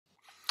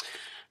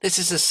This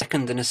is the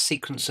second in a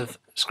sequence of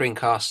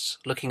screencasts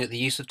looking at the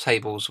use of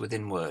tables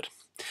within Word.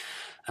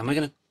 And we're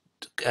going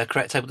to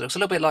create a table that looks a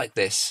little bit like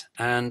this.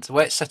 And the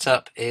way it's set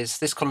up is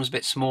this column's a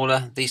bit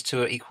smaller, these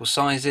two are equal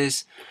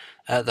sizes.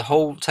 The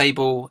whole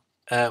table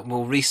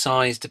will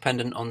resize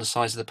dependent on the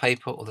size of the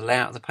paper or the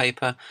layout of the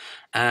paper.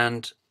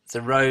 And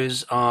the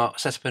rows are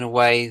set up in a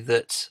way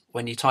that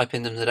when you type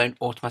in them, they don't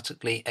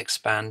automatically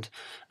expand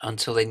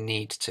until they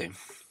need to.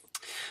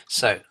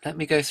 So let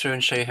me go through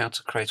and show you how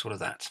to create all of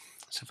that.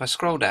 So if I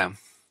scroll down,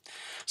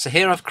 so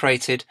here I've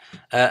created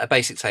a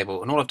basic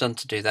table, and all I've done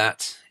to do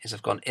that is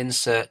I've gone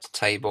insert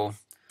table,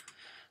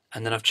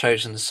 and then I've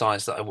chosen the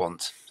size that I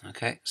want.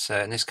 Okay, so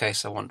in this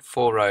case I want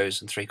 4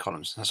 rows and 3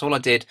 columns. That's all I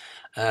did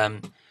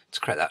to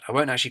create that. I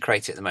won't actually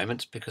create it at the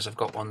moment because I've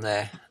got one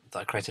there that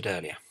I created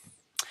earlier.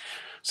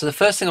 So the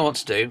first thing I want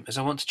to do is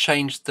I want to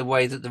change the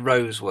way that the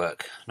rows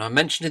work. Now I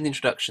mentioned in the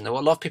introduction that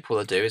what a lot of people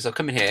will do is they'll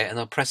come in here and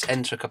they'll press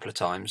enter a couple of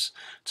times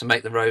to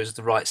make the rows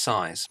the right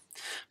size.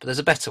 But there's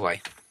a better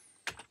way.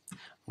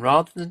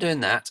 Rather than doing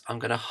that, I'm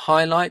going to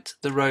highlight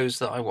the rows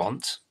that I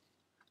want.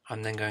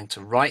 I'm then going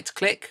to right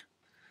click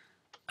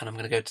and I'm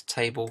going to go to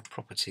table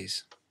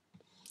properties.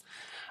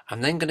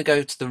 I'm then going to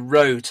go to the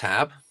row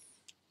tab,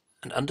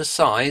 and under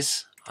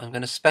size I'm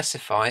going to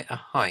specify a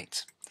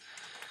height.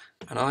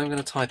 And I'm going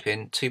to type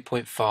in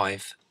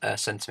 2.5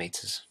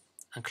 centimeters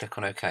and click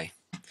on OK.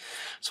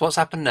 So what's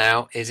happened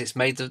now is it's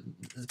made the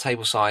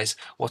table size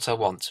what I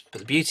want.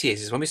 But the beauty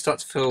is when we start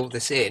to fill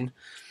this in,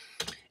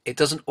 it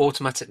doesn't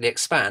automatically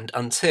expand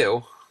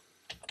until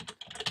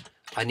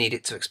I need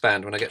it to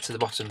expand. When I get to the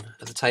bottom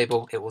of the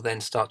table, it will then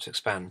start to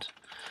expand.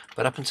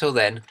 But up until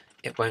then,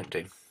 it won't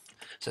do.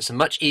 So it's a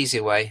much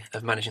easier way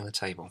of managing the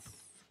table.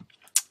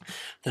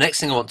 The next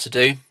thing I want to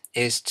do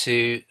is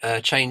to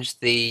change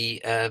the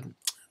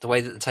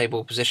way that the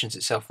table positions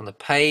itself on the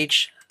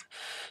page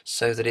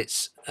so that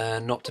it's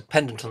not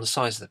dependent on the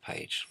size of the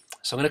page.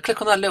 So I'm going to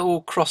click on that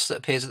little cross that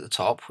appears at the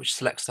top, which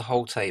selects the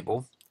whole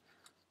table.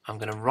 I'm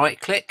going to right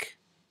click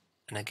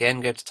and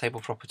again go to table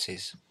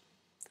properties.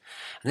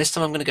 And this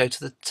time I'm going to go to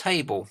the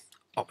table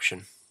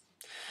option.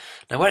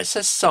 Now where it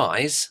says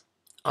size,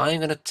 I'm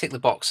going to tick the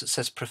box that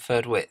says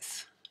preferred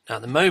width. Now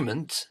at the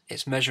moment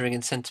it's measuring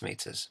in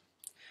centimeters.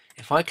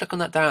 If I click on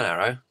that down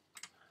arrow,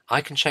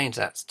 I can change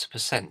that to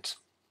percent.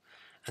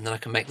 And then I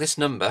can make this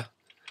number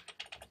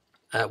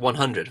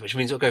 100, which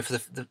means it'll go for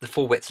the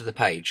full width of the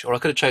page. Or I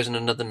could have chosen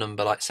another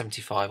number like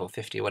 75 or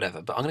 50 or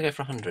whatever, but I'm going to go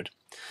for 100.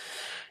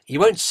 You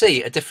won't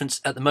see a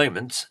difference at the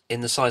moment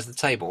in the size of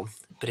the table,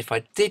 but if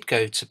I did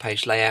go to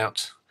page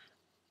layout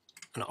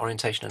and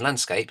orientation and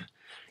landscape,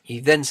 you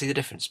then see the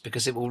difference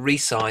because it will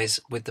resize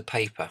with the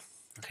paper.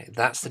 Okay,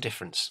 that's the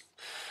difference.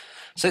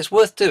 So it's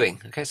worth doing.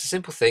 Okay, it's a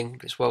simple thing,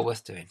 but it's well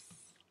worth doing.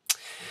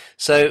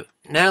 So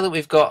now that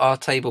we've got our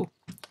table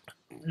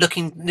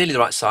looking nearly the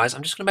right size,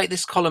 I'm just going to make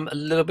this column a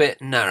little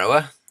bit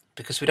narrower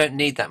because we don't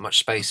need that much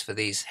space for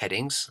these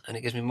headings, and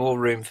it gives me more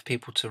room for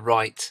people to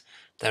write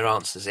their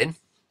answers in.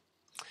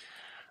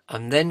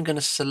 I'm then going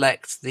to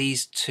select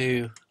these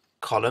 2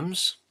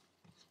 columns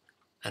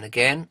and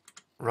again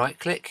right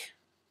click,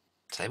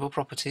 table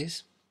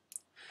properties,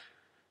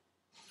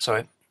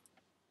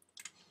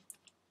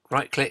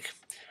 right click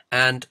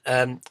and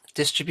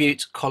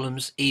distribute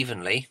columns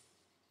evenly.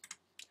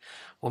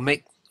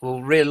 We'll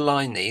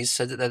realign these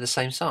so that they're the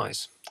same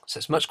size. So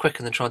it's much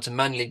quicker than trying to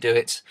manually do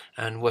it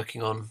and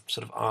working on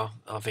sort of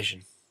our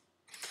vision.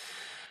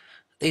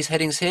 These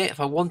headings here, if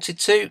I wanted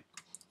to,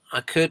 I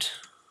could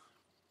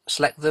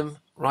select them,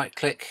 right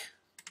click,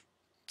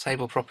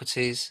 table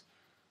properties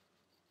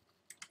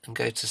and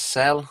go to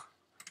cell,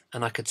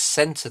 and I could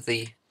center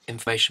the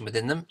information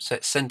within them so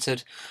it's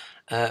centered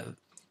in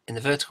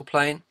the vertical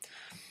plane.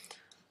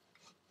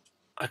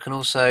 I can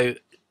also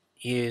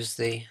use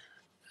the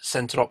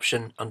center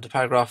option under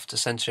paragraph to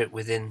center it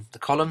within the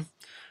column,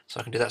 so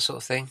I can do that sort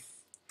of thing.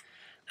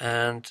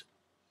 And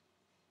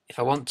if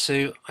I want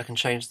to, I can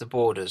change the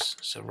borders.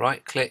 So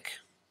right click,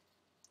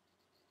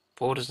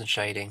 borders and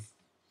shading.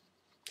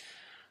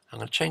 I'm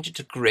going to change it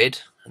to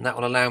grid, and that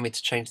will allow me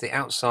to change the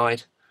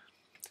outside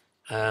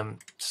to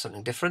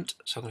something different.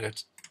 So I'm going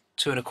to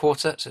go to 2¼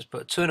 so let's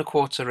put a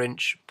 2¼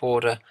 inch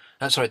border,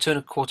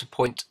 2¼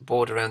 point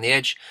border around the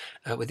edge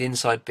with the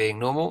inside being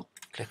normal.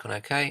 Click on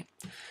OK,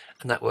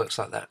 and that works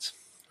like that.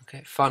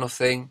 Okay, final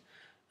thing,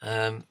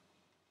 I'm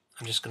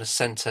just going to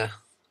center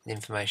the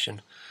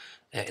information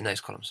in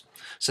those columns.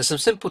 So some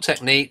simple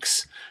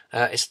techniques.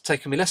 It's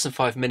taken me less than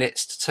 5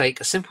 minutes to take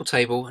a simple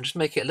table and just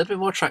make it a little bit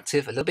more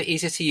attractive, a little bit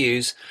easier to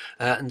use,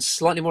 and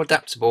slightly more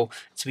adaptable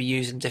to be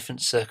used in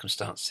different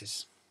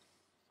circumstances.